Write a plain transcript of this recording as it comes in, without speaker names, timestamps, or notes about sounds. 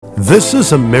This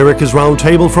is America's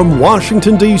Roundtable from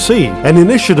Washington, D.C., an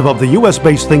initiative of the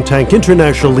U.S.-based think tank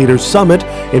International Leaders Summit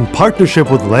in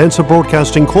partnership with Lancer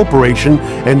Broadcasting Corporation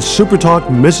and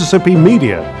SuperTalk Mississippi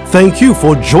Media. Thank you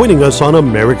for joining us on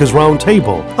America's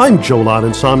Roundtable. I'm Joel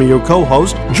Adensami, your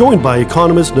co-host, joined by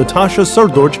economist Natasha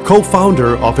Srdoc,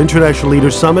 co-founder of International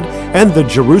Leaders Summit and the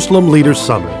Jerusalem Leaders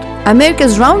Summit.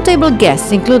 America's Roundtable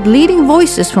guests include leading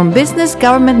voices from business,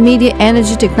 government, media,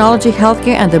 energy, technology,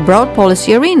 healthcare, and the broad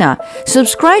policy arena.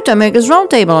 Subscribe to America's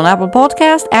Roundtable on Apple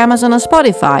Podcasts, Amazon, and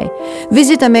Spotify.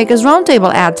 Visit America's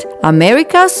Roundtable at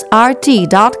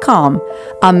americasrt.com.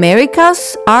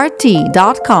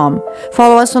 americasrt.com.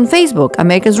 Follow us on Facebook,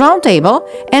 America's Roundtable,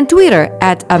 and Twitter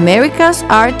at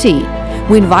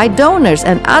americasrt. We invite donors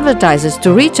and advertisers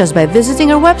to reach us by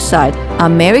visiting our website,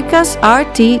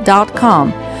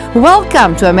 americasrt.com.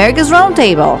 Welcome to America's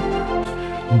Roundtable.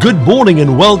 Good morning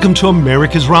and welcome to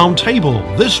America's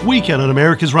Roundtable. This weekend on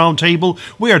America's Roundtable,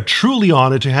 we are truly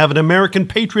honored to have an American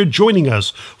patriot joining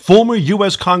us, former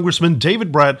U.S. Congressman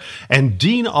David Brat and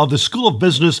Dean of the School of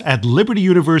Business at Liberty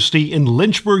University in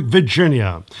Lynchburg,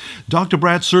 Virginia. Dr.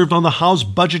 Brat served on the House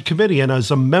Budget Committee, and as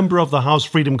a member of the House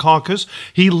Freedom Caucus,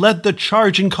 he led the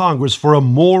charge in Congress for a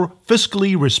more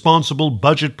fiscally responsible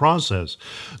budget process.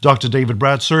 Dr. David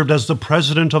Brat served as the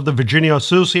president of the Virginia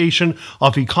Association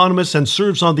of Economists and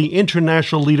serves on the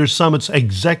International Leaders Summit's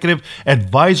Executive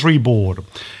Advisory Board.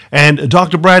 And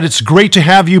Dr. Brat, it's great to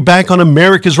have you back on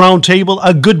America's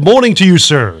Roundtable. Good morning to you,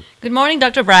 sir. Good morning,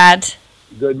 Dr. Brat.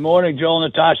 Good morning, Joel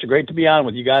and Natasha. Great to be on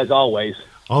with you guys always.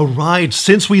 All right.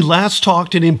 Since we last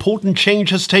talked, an important change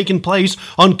has taken place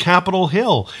on Capitol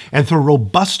Hill. And through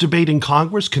robust debate in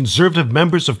Congress, conservative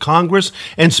members of Congress,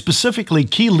 and specifically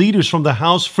key leaders from the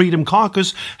House Freedom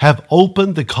Caucus, have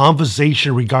opened the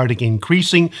conversation regarding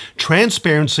increasing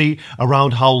transparency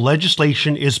around how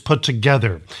legislation is put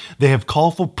together. They have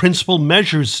called for principal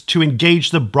measures to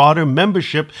engage the broader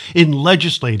membership in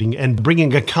legislating and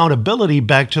bringing accountability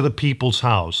back to the people's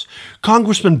house.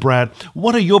 Congressman Brat,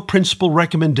 what are your principal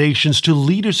recommendations to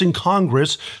leaders in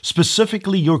Congress,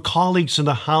 specifically your colleagues in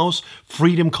the House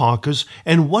Freedom Caucus,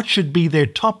 and what should be their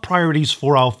top priorities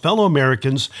for our fellow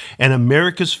Americans and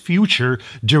America's future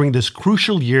during this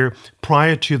crucial year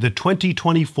prior to the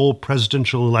 2024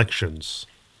 presidential elections?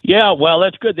 Yeah, well,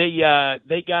 that's good. They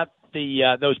got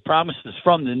those promises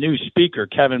from the new speaker,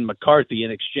 Kevin McCarthy,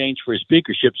 in exchange for his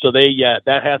speakership. So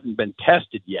that hasn't been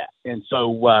tested yet, and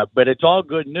so but it's all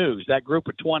good news. That group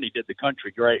of 20 did the country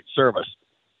great service.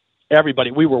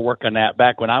 Everybody, we were working on that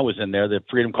back when I was in there. The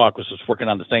Freedom Caucus was working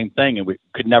on the same thing, and we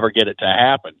could never get it to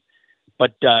happen.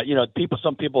 But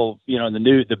some people, in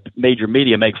the major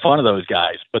media make fun of those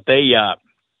guys. But they,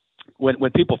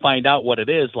 when people find out what it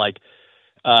is, like,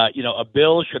 a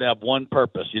bill should have one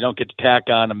purpose. You don't get to tack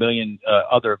on a million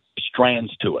other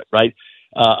strands to it, right?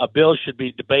 A bill should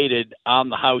be debated on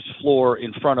the House floor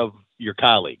in front of your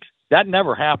colleagues. That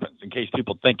never happens. In case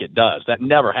people think it does, that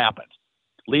never happens.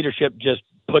 Leadership just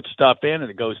put stuff in and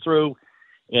it goes through,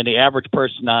 and the average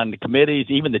person on the committees,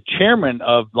 even the chairman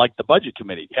of the budget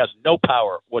committee, has no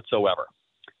power whatsoever.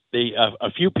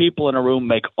 A few people in a room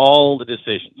make all the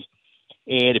decisions,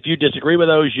 and if you disagree with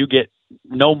those, you get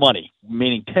no money,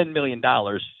 meaning $10 million.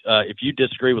 If you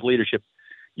disagree with leadership,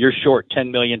 you're short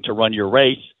 $10 million to run your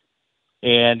race.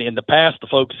 And in the past, the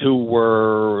folks who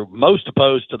were most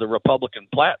opposed to the Republican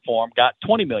platform got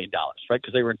 $20 million, right?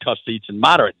 Because they were in tough seats in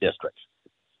moderate districts.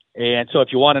 And so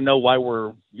if you want to know why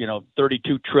we're,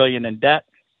 $32 trillion in debt,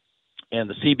 and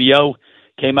the CBO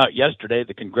came out yesterday,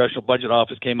 the Congressional Budget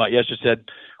Office came out yesterday, said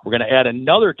we're going to add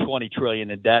another $20 trillion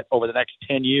in debt over the next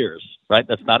 10 years, right?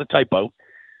 That's not a typo.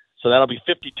 So that'll be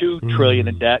 $52 trillion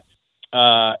in debt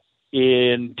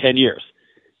in 10 years.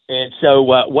 And so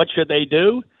what should they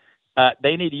do?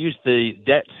 They need to use the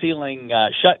debt ceiling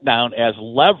shutdown as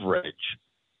leverage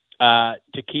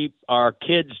to keep our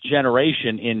kids'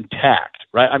 generation intact,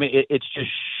 right? I mean, it's just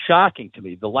shocking to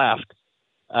me, the left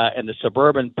and the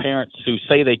suburban parents who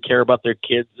say they care about their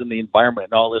kids and the environment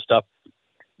and all this stuff.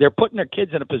 They're putting their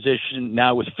kids in a position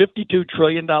now with $52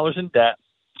 trillion in debt,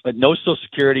 but no Social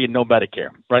Security and no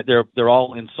Medicare, right? They're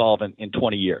all insolvent in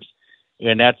 20 years.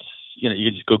 And that's,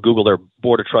 you just go Google their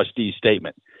Board of Trustees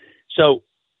statement. So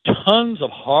tons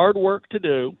of hard work to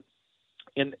do.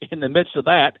 In the midst of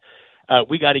that,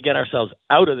 we got to get ourselves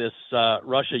out of this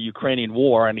Russia-Ukrainian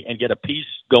war and get a peace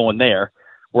going there.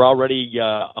 We're already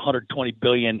 $120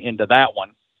 billion into that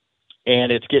one,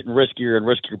 and it's getting riskier and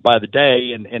riskier by the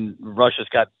day. And Russia's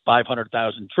got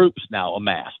 500,000 troops now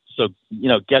amassed. So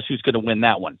guess who's going to win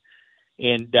that one?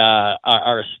 And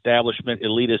our establishment,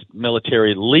 elitist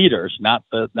military leaders, not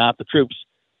the troops,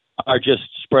 are just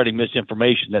spreading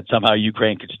misinformation that somehow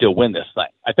Ukraine could still win this thing.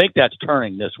 I think that's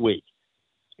turning this week.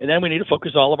 And then we need to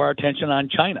focus all of our attention on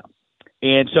China.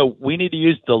 And so we need to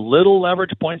use the little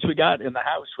leverage points we got in the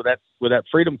House with that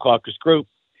Freedom Caucus group,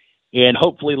 and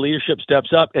hopefully leadership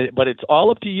steps up. But it's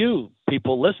all up to you,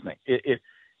 people listening.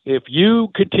 If you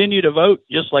continue to vote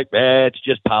just like that, it's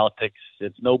just politics.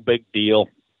 It's no big deal.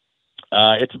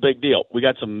 It's a big deal. We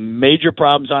got some major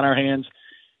problems on our hands,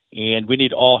 and we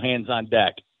need all hands on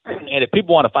deck. And if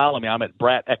people want to follow me, I'm at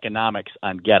Brat Economics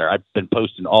on Getter. I've been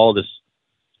posting all this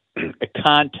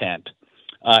content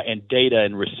and data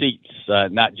and receipts,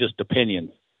 not just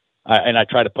opinions. And I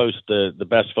try to post the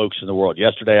best folks in the world.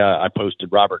 Yesterday, I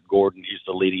posted Robert Gordon. He's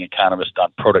the leading economist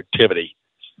on productivity.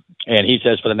 And he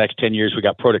says for the next 10 years, we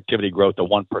got productivity growth of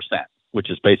 1%,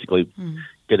 which is basically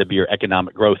going to be your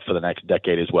economic growth for the next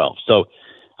decade as well. So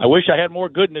I wish I had more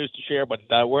good news to share, but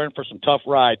we're in for some tough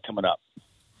ride coming up.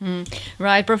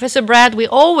 Right. Professor Brad, we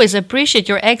always appreciate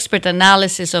your expert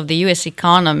analysis of the U.S.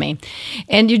 economy.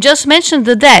 And you just mentioned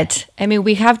the debt. I mean,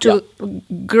 we have to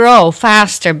grow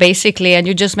faster, basically. And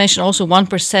you just mentioned also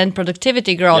 1%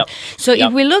 productivity growth. So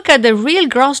if we look at the real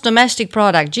gross domestic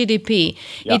product, GDP,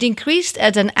 it increased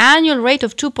at an annual rate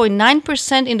of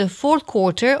 2.9% in the fourth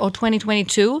quarter of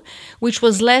 2022, which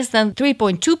was less than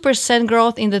 3.2%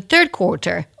 growth in the third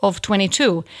quarter of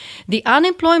 22. The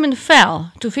unemployment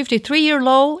fell to 53-year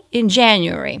low in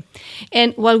January.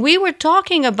 And while we were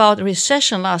talking about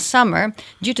recession last summer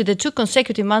due to the 2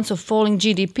 consecutive months of falling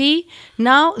GDP,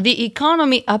 now the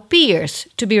economy appears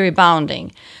to be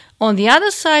rebounding. On the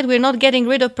other side, we're not getting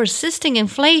rid of persisting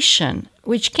inflation,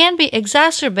 which can be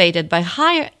exacerbated by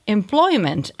higher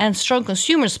employment and strong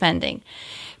consumer spending.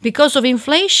 Because of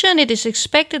inflation, it is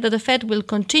expected that the Fed will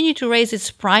continue to raise its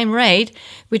prime rate,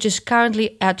 which is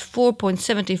currently at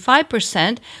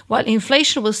 4.75%, while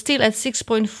inflation was still at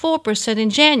 6.4%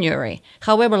 in January,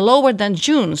 however lower than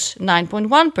June's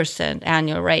 9.1%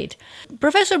 annual rate.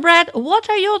 Professor Brad, what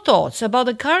are your thoughts about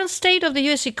the current state of the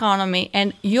U.S. economy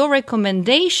and your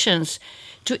recommendations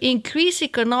to increase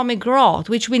economic growth,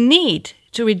 which we need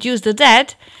to reduce the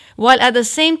debt, while at the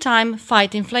same time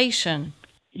fight inflation?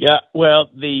 Yeah, well,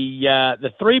 the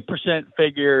 3%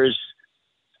 figures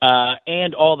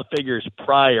and all the figures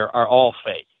prior are all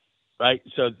fake, right?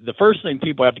 So the first thing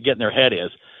people have to get in their head is,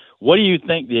 what do you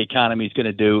think the economy is going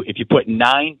to do if you put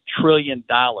 $9 trillion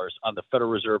on the Federal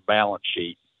Reserve balance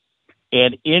sheet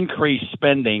and increase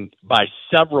spending by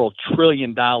several $1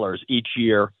 trillion each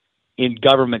year in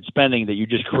government spending that you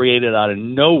just created out of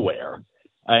nowhere,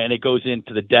 and it goes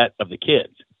into the debt of the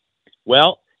kids?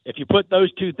 Well, if you put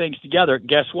those two things together,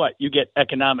 guess what? You get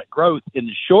economic growth in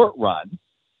the short run,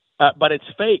 but it's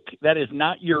fake. That is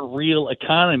not your real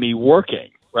economy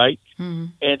working, right? Mm-hmm.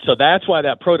 And so that's why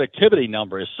that productivity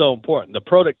number is so important. The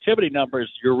productivity number is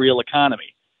your real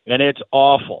economy, and it's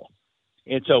awful.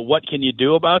 And so what can you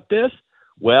do about this?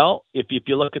 Well, if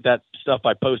you look at that stuff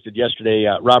I posted yesterday,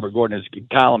 Robert Gordon is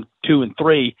column 2 and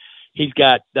 3, he's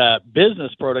got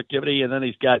business productivity, and then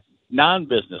he's got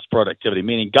non-business productivity,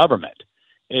 meaning government.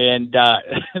 And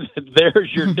there's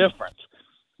your difference,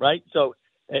 right? So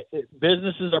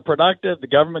businesses are productive. The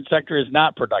government sector is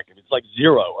not productive. It's like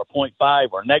 0 or 0.5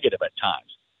 or negative at times.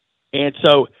 And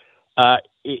so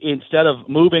instead of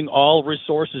moving all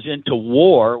resources into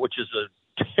war, which is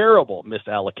a terrible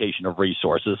misallocation of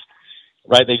resources,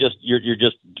 right? You're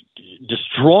just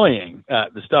destroying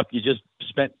the stuff you just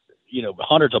spent,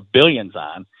 hundreds of billions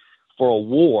on for a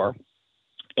war.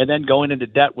 And then going into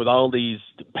debt with all these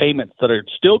payments that are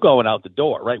still going out the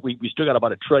door, right? We still got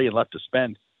about $1 trillion left to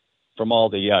spend from all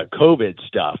the COVID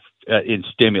stuff in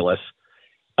stimulus.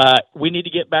 We need to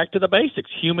get back to the basics,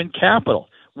 human capital.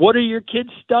 What are your kids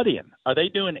studying? Are they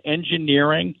doing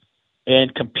engineering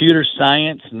and computer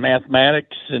science and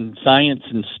mathematics and science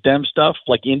and STEM stuff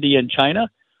like India and China?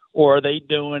 Or are they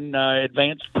doing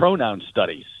advanced pronoun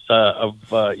studies of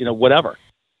whatever?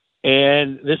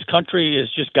 And this country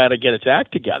has just got to get its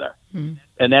act together. Mm-hmm.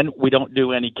 And then we don't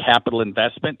do any capital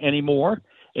investment anymore.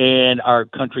 And our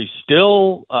country's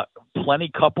still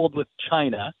plenty coupled with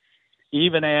China,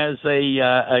 even as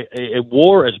a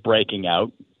war is breaking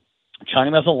out.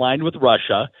 China's aligned with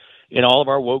Russia, and all of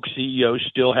our woke CEOs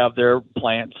still have their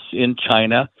plants in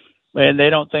China, and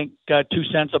they don't think 2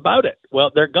 cents about it.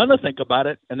 Well, they're going to think about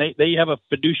it, and they have a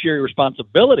fiduciary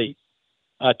responsibility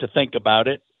to think about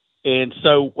it. And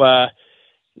so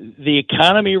the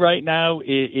economy right now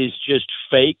is just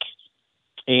fake.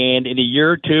 And in a year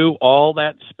or two, all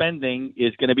that spending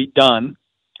is going to be done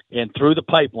and through the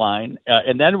pipeline.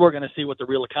 And then we're going to see what the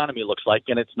real economy looks like,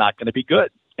 and it's not going to be good.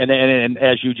 And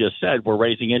as you just said, we're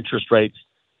raising interest rates.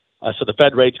 So the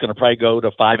Fed rate's going to probably go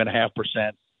to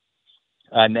 5.5%.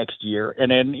 next year.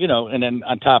 And then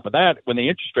on top of that, when the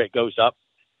interest rate goes up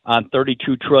on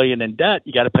 $32 trillion in debt,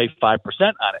 you got to pay 5%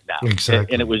 on it now.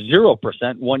 Exactly. And it was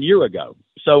 0% 1 year ago.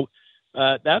 So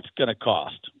that's going to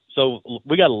cost. So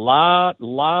we got a lot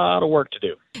of work to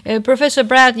do. Professor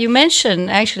Brad, you mentioned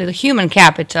actually the human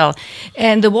capital,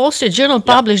 and the Wall Street Journal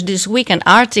published this week an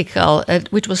article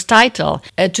which was titled,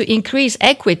 "To Increase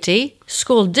Equity,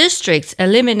 School Districts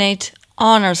Eliminate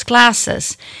Honors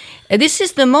Classes." This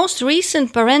is the most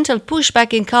recent parental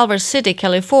pushback in Culver City,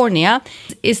 California.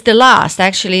 It's the last,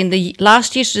 actually, in the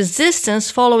last year's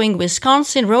resistance following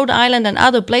Wisconsin, Rhode Island, and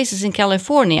other places in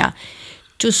California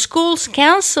to schools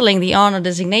canceling the honor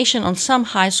designation on some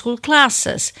high school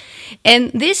classes.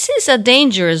 And this is a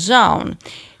dangerous zone.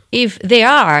 If there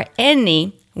are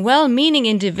any well-meaning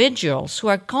individuals who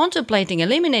are contemplating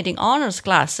eliminating honors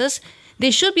classes,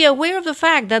 they should be aware of the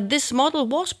fact that this model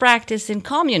was practiced in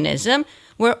communism,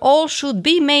 where all should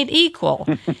be made equal.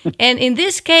 And in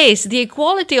this case, the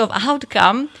equality of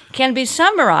outcome can be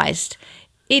summarized.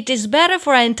 It is better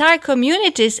for entire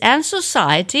communities and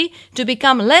society to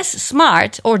become less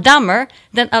smart or dumber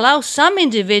than allow some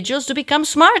individuals to become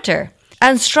smarter.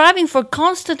 And striving for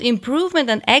constant improvement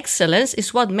and excellence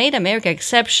is what made America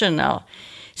exceptional.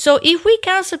 So if we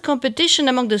cancel competition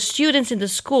among the students in the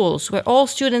schools where all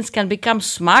students can become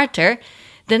smarter,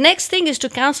 the next thing is to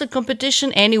cancel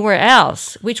competition anywhere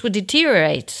else, which would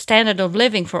deteriorate standard of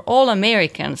living for all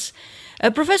Americans.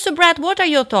 Professor Brad, what are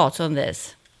your thoughts on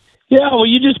this? Yeah, well,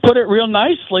 you just put it real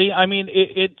nicely. I mean,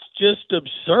 it's just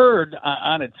absurd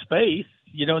on its face.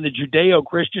 In the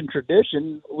Judeo-Christian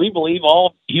tradition, we believe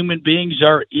all human beings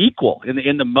are equal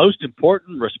in the most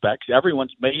important respects.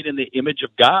 Everyone's made in the image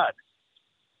of God,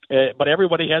 but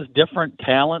everybody has different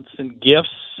talents and gifts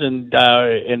and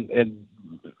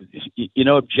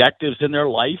objectives in their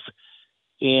life.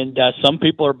 And some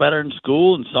people are better in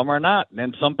school and some are not.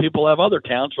 And some people have other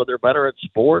talents where they're better at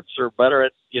sports or better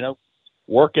at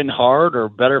working hard or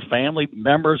better family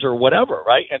members or whatever,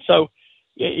 right? And so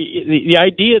the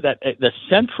idea that the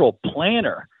central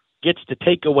planner gets to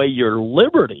take away your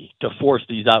liberty to force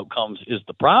these outcomes is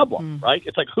the problem, right?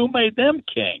 It's like, who made them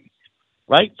king,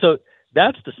 right? So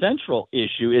that's the central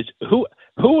issue is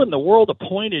who in the world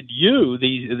appointed you?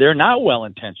 They're not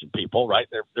well-intentioned people, right?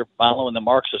 They're following the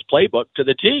Marxist playbook to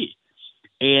the T.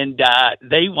 And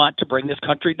they want to bring this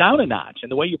country down a notch. And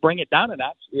the way you bring it down a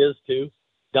notch is to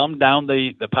dumb down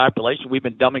the population. We've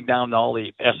been dumbing down all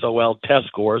the SOL test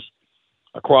scores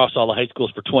across all the high schools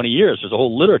for 20 years. There's a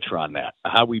whole literature on that,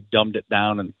 how we've dumbed it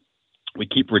down, and we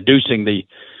keep reducing the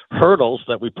hurdles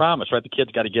that we promised, right? The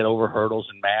kids got to get over hurdles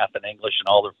in math and English and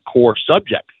all the core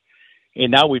subjects.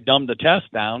 And now we've dumbed the test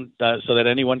down so that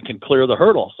anyone can clear the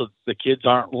hurdle, so the kids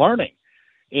aren't learning.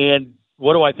 And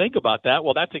what do I think about that?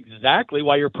 Well, that's exactly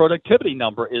why your productivity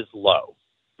number is low,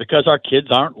 because our kids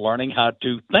aren't learning how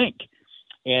to think.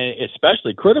 And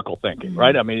especially critical thinking,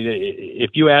 right? I mean, if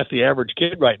you ask the average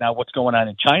kid right now what's going on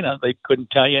in China, they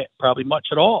couldn't tell you probably much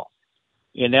at all.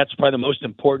 And that's probably the most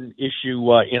important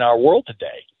issue in our world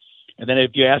today. And then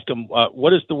if you ask them, what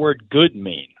does the word good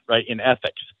mean, right, in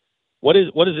ethics? What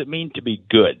does it mean to be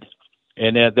good?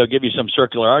 And they'll give you some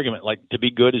circular argument like to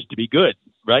be good is to be good,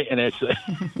 right? And it's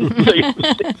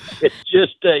it's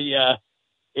just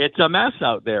it's a mess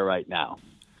out there right now.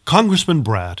 Congressman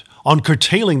Brad, on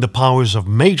curtailing the powers of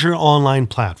major online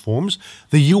platforms,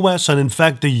 the U.S. and in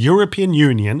fact the European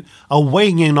Union are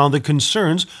weighing in on the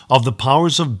concerns of the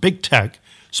powers of big tech,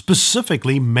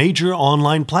 specifically major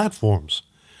online platforms.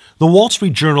 The Wall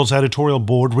Street Journal's editorial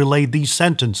board relayed these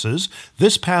sentences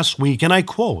this past week, and I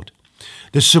quote,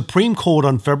 "The Supreme Court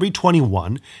on February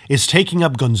 21 is taking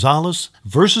up Gonzalez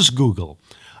versus Google,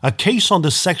 a case on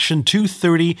the Section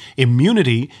 230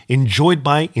 immunity enjoyed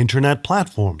by Internet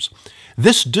platforms.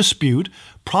 This dispute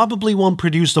probably won't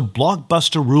produce the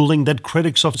blockbuster ruling that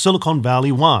critics of Silicon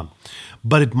Valley want,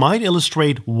 but it might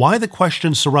illustrate why the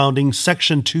questions surrounding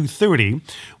Section 230,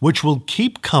 which will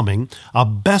keep coming, are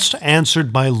best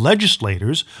answered by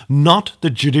legislators, not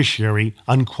the judiciary,"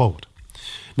 unquote.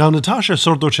 Now, Natasha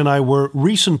Srdoc and I were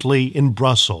recently in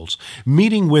Brussels,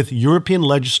 meeting with European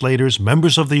legislators,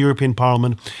 members of the European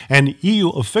Parliament, and EU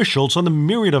officials on the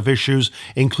myriad of issues,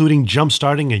 including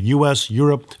jumpstarting a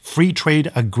U.S.-Europe free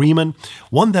trade agreement,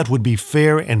 one that would be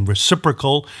fair and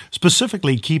reciprocal,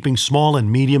 specifically keeping small and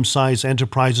medium-sized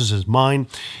enterprises in mind,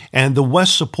 and the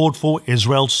West's support for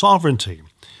Israel's sovereignty.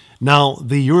 Now,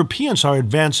 the Europeans are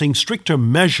advancing stricter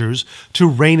measures to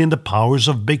rein in the powers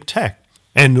of big tech.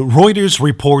 And Reuters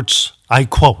reports, I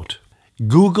quote,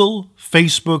 "Google,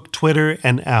 Facebook, Twitter,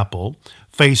 and Apple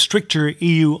face stricter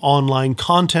EU online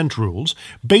content rules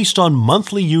based on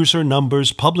monthly user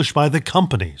numbers published by the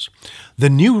companies. The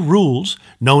new rules,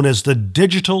 known as the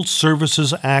Digital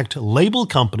Services Act, label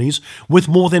companies with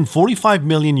more than 45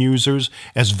 million users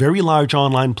as very large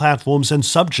online platforms and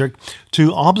subject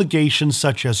to obligations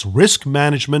such as risk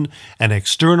management and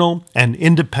external and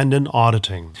independent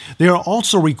auditing. They are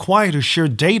also required to share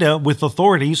data with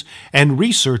authorities and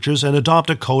researchers and adopt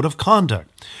a code of conduct.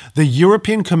 The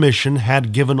European Commission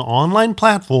had given online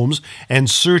platforms and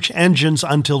search engines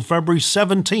until February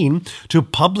 17 to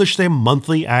publish their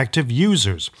monthly active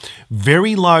users.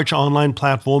 Very large online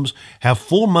platforms have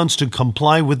 4 months to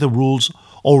comply with the rules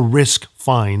or risk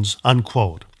fines,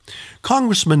 unquote.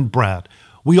 Congressman Brad,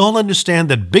 we all understand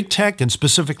that big tech and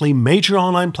specifically major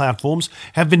online platforms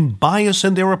have been biased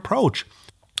in their approach,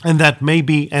 and that may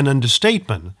be an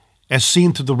understatement, as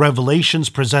seen through the revelations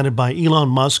presented by Elon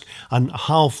Musk on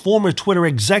how former Twitter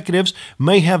executives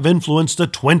may have influenced the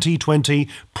 2020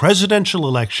 presidential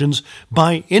elections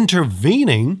by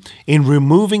intervening in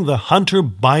removing the Hunter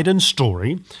Biden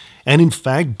story and in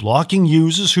fact blocking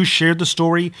users who shared the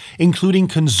story, including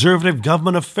conservative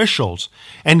government officials,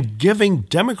 and giving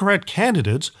Democrat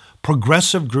candidates,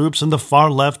 progressive groups, and the far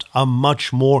left a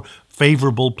much more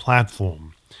favorable platform.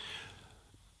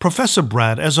 Professor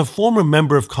Brad, as a former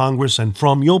member of Congress and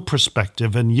from your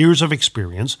perspective and years of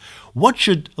experience, what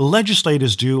should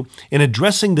legislators do in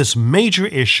addressing this major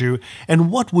issue, and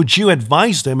what would you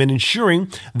advise them in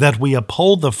ensuring that we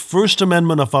uphold the First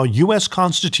Amendment of our U.S.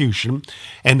 Constitution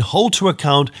and hold to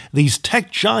account these tech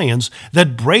giants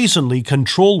that brazenly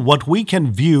control what we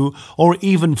can view or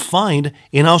even find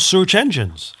in our search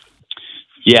engines?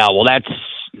 Yeah, well, that's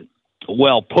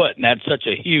well put, and that's such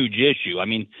a huge issue. I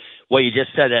mean, what you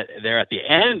just said there at the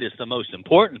end is the most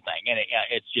important thing, and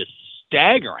it's just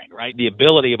staggering, right? The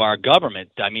ability of our government.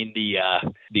 I mean,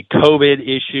 the COVID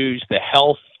issues, the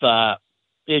health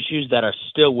issues that are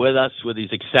still with us with these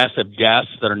excessive deaths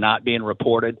that are not being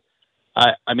reported.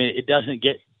 I mean, it doesn't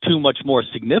get too much more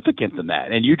significant than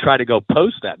that. And you try to go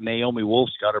post that. Naomi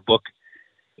Wolf's got her book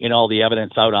and all the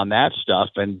evidence out on that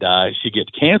stuff, and she gets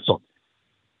canceled.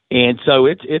 And so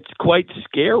it's quite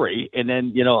scary. And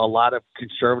then, you know, a lot of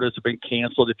conservatives have been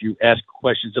canceled. If you ask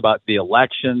questions about the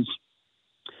elections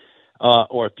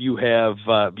or if you have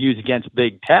views against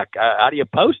big tech, how do you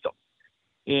post them?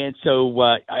 And so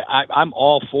I'm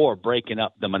all for breaking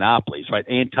up the monopolies, right?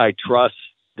 Antitrust,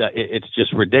 it's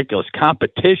just ridiculous.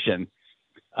 Competition,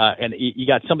 and you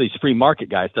got some of these free market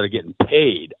guys that are getting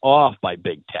paid off by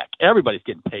big tech. Everybody's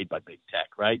getting paid by big tech,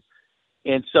 right?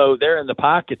 And so they're in the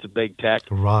pockets of big tech,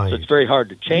 right. So it's very hard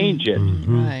to change it.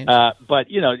 Mm-hmm. Right.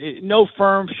 But, you know, no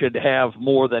firm should have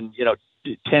more than,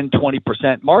 10,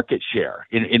 20% market share,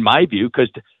 in my view,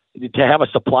 because to have a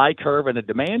supply curve and a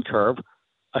demand curve,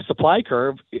 a supply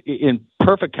curve in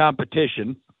perfect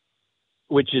competition,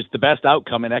 which is the best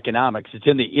outcome in economics, it's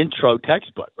in the intro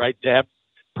textbook, right? To have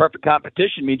perfect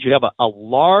competition means you have a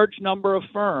large number of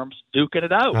firms duking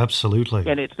it out. Absolutely.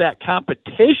 And it's that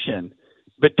competition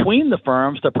between the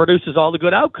firms that produces all the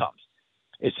good outcomes.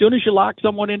 As soon as you lock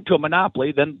someone into a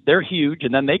monopoly, then they're huge,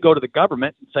 and then they go to the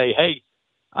government and say, hey,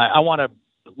 I want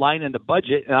to line in the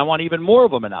budget, and I want even more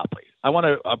of a monopoly. I want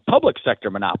a public sector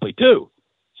monopoly, too.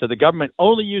 So the government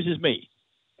only uses me,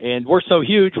 and we're so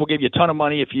huge, we'll give you a ton of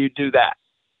money if you do that.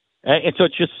 And so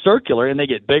it's just circular, and they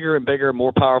get bigger and bigger and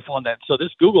more powerful. And so this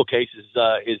Google case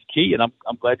is key, and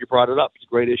I'm glad you brought it up. It's a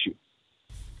great issue.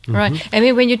 Mm-hmm. Right. I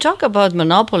mean, when you talk about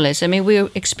monopolies, I mean,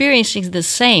 we're experiencing the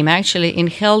same actually in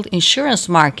health insurance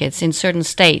markets in certain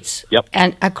states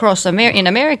and across in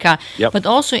America, but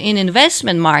also in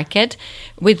investment market,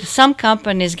 with some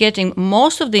companies getting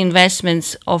most of the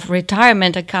investments of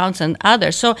retirement accounts and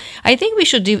others. So I think we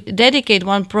should dedicate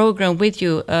one program with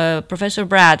you, Professor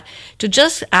Brad, to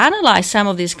just analyze some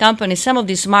of these companies, some of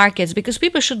these markets, because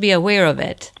people should be aware of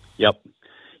it. Yep.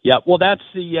 Well, that's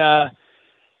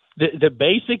the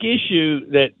basic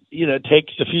issue that,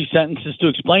 takes a few sentences to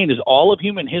explain is all of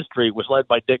human history was led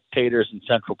by dictators and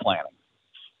central planning.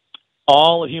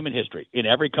 All of human history, in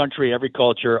every country, every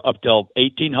culture, up till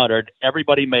 1800,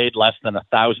 everybody made less than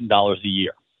 $1,000 a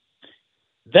year.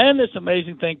 Then this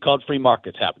amazing thing called free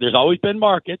markets happened. There's always been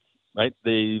markets, right?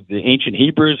 The ancient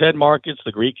Hebrews had markets,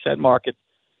 the Greeks had markets,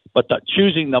 but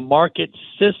choosing the market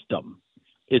system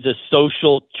is a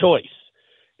social choice.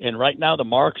 And right now, the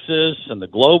Marxists and the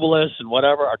globalists and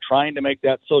whatever are trying to make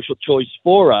that social choice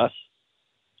for us.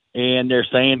 And they're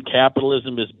saying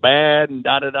capitalism is bad and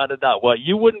da-da-da-da-da. Well,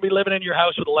 you wouldn't be living in your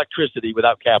house with electricity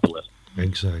without capitalism.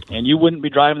 Exactly. And you wouldn't be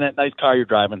driving that nice car you're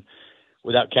driving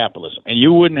without capitalism. And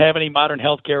you wouldn't have any modern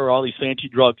health care or all these fancy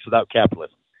drugs without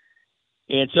capitalism.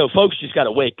 And so folks just got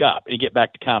to wake up and get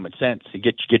back to common sense and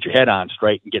get your head on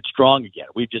straight and get strong again.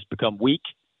 We've just become weak,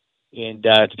 and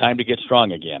it's time to get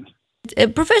strong again.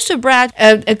 Professor Brad,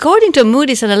 according to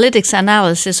Moody's Analytics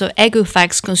analysis of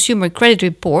Equifax consumer credit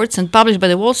reports and published by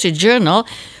the Wall Street Journal,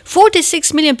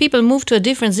 46 million people moved to a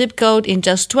different zip code in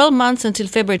just 12 months until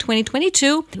February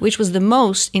 2022, which was the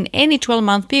most in any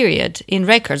 12-month period in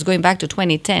records going back to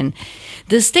 2010.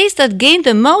 The states that gained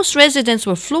the most residents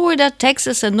were Florida,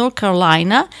 Texas, and North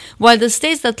Carolina, while the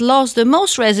states that lost the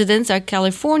most residents are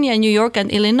California, New York, and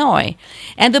Illinois.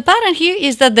 And the pattern here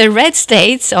is that the red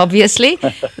states, obviously,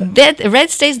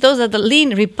 those that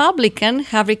lean Republican,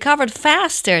 have recovered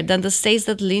faster than the states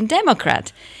that lean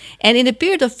Democrat. And in a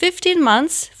period of 15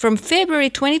 months, from February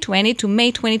 2020 to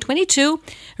May 2022,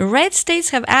 red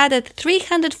states have added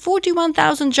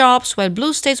 341,000 jobs, while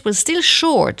blue states were still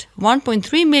short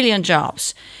 1.3 million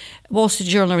jobs, Wall Street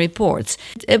Journal reports.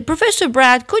 Professor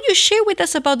Brad, could you share with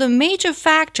us about the major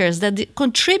factors that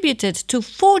contributed to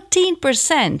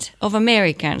 14% of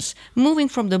Americans moving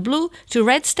from the blue to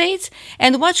red states,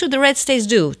 and what should the red states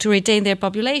do to retain their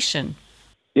population?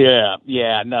 Yeah,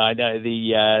 no,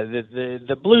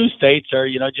 the blue states are,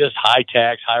 just high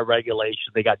tax, high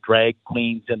regulation. They got drag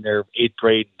queens in their 8th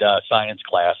grade science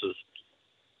classes,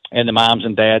 and the moms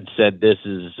and dads said this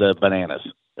is bananas,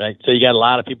 right? So you got a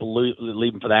lot of people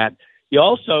leaving for that. You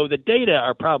also, the data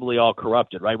are probably all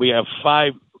corrupted, right? We have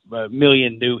 5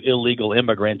 million new illegal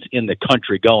immigrants in the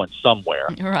country going somewhere.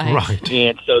 Right.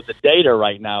 And so the data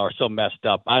right now are so messed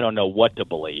up, I don't know what to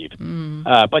believe.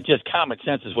 But just common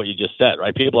sense is what you just said,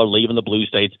 right? People are leaving the blue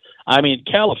states. I mean,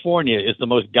 California is the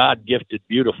most God-gifted,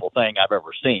 beautiful thing I've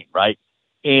ever seen, right?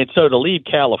 And so to leave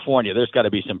California, there's got to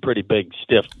be some pretty big,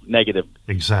 stiff, negative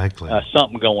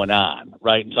something going on,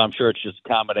 right? And so I'm sure it's just a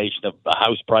combination of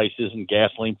house prices and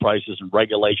gasoline prices and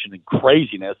regulation and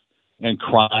craziness and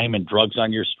crime and drugs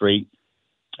on your street,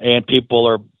 and people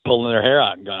are pulling their hair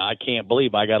out and going, I can't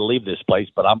believe I got to leave this place,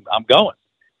 but I'm going.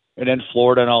 And then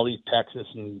Florida and all these Texas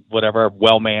and whatever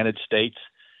well-managed states,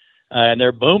 and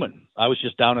they're booming. I was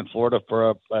just down in Florida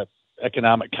for a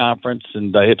economic conference,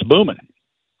 and it's booming.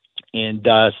 And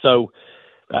so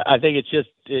I think it's just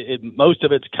most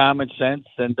of it's common sense,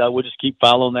 and we'll just keep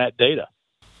following that data.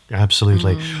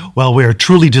 Absolutely. Well, we are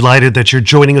truly delighted that you're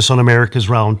joining us on America's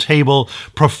Roundtable.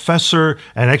 Professor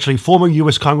and actually former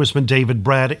U.S. Congressman David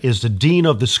Brad is the Dean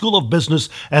of the School of Business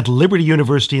at Liberty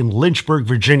University in Lynchburg,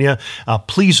 Virginia.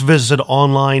 Please visit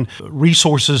online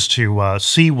resources to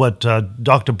see what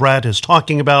Dr. Brad is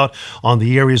talking about on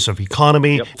the areas of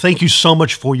economy. Yep. Thank you so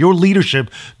much for your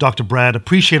leadership, Dr. Brad.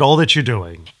 Appreciate all that you're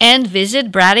doing. And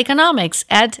visit Brad Economics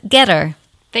at Getter.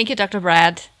 Thank you, Dr.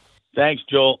 Brad. Thanks,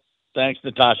 Joel. Thanks,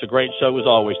 Natasha. Great show as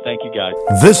always. Thank you, guys.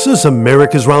 This is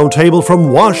America's Roundtable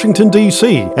from Washington,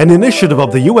 D.C., an initiative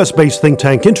of the U.S.-based think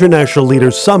tank International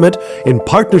Leaders Summit in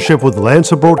partnership with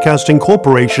Lancer Broadcasting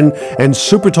Corporation and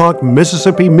SuperTalk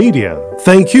Mississippi Media.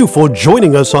 Thank you for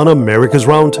joining us on America's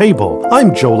Roundtable.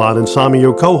 I'm Joel Anand,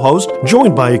 your co-host,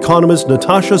 joined by economist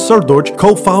Natasha Srdoc,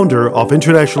 co-founder of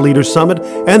International Leaders Summit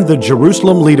and the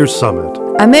Jerusalem Leaders Summit.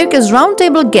 America's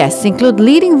Roundtable guests include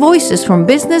leading voices from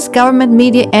business, government,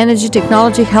 media, energy,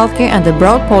 technology, healthcare, and the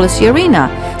broad policy arena.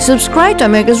 Subscribe to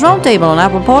America's Roundtable on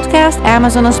Apple Podcasts,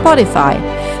 Amazon, and Spotify.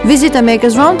 Visit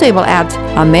America's Roundtable at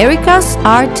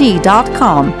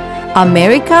americasrt.com.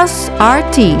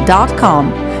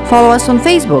 americasrt.com. Follow us on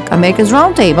Facebook, America's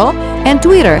Roundtable, and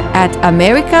Twitter at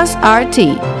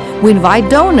AmericasRT. We invite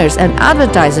donors and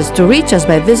advertisers to reach us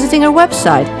by visiting our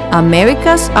website,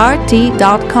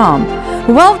 americasrt.com.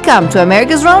 Welcome to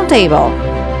America's Roundtable.